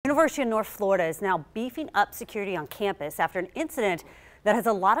University of North Florida is now beefing up security on campus after an incident that has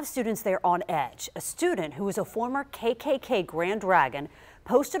a lot of students there on edge. A student who is a former KKK Grand Dragon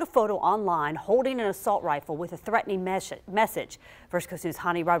posted a photo online holding an assault rifle with a threatening message. First Coast News'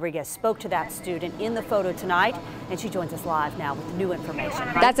 Hani Rodriguez spoke to that student in the photo tonight, and she joins us live now with new information.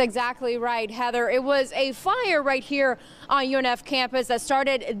 That's exactly right, Heather. It was a flyer right here on UNF campus that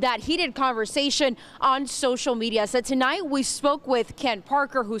started that heated conversation on social media. So tonight we spoke with Ken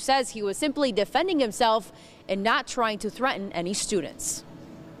Parker, who says he was simply defending himself and not trying to threaten any students.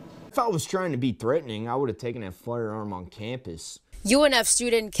 If I was trying to be threatening, I would have taken that firearm on campus. UNF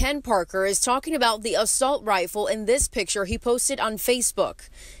student Ken Parker is talking about the assault rifle in this picture he posted on Facebook.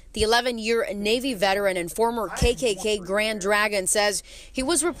 The 11-year Navy veteran and former KKK Grand Dragon says he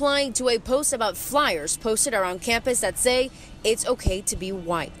was replying to a post about flyers posted around campus that say it's okay to be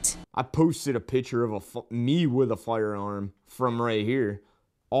white. I posted a picture of me with a firearm from right here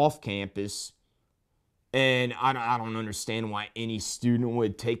off campus, and I don't understand why any student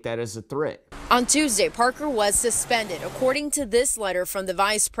would take that as a threat. On Tuesday, Parker was suspended. According to this letter from the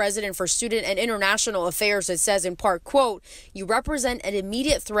Vice President for Student and International Affairs, it says in part, quote, "You represent an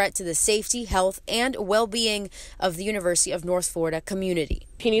immediate threat to the safety, health, and well-being of the University of North Florida community."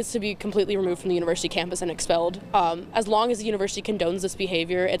 He needs to be completely removed from the university campus and expelled. As long as the university condones this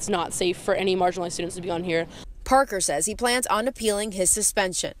behavior, it's not safe for any marginalized students to be on here. Parker says he plans on appealing his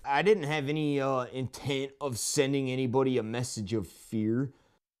suspension. I didn't have any intent of sending anybody a message of fear.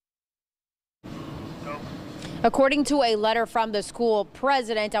 According to a letter from the school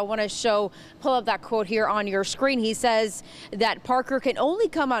president, I want to pull up that quote here on your screen. He says that Parker can only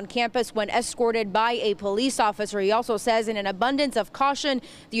come on campus when escorted by a police officer. He also says, in an abundance of caution,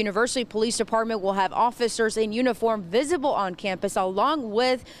 the University Police Department will have officers in uniform visible on campus along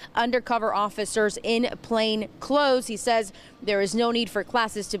with undercover officers in plain clothes. He says there is no need for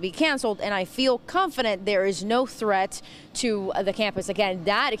classes to be canceled, and I feel confident there is no threat to the campus. Again,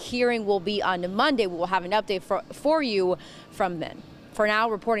 that hearing will be on Monday. We will have an update for you from then. For now,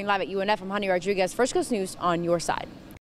 reporting live at UNF, I'm Hani Rodriguez, First Coast News on your side.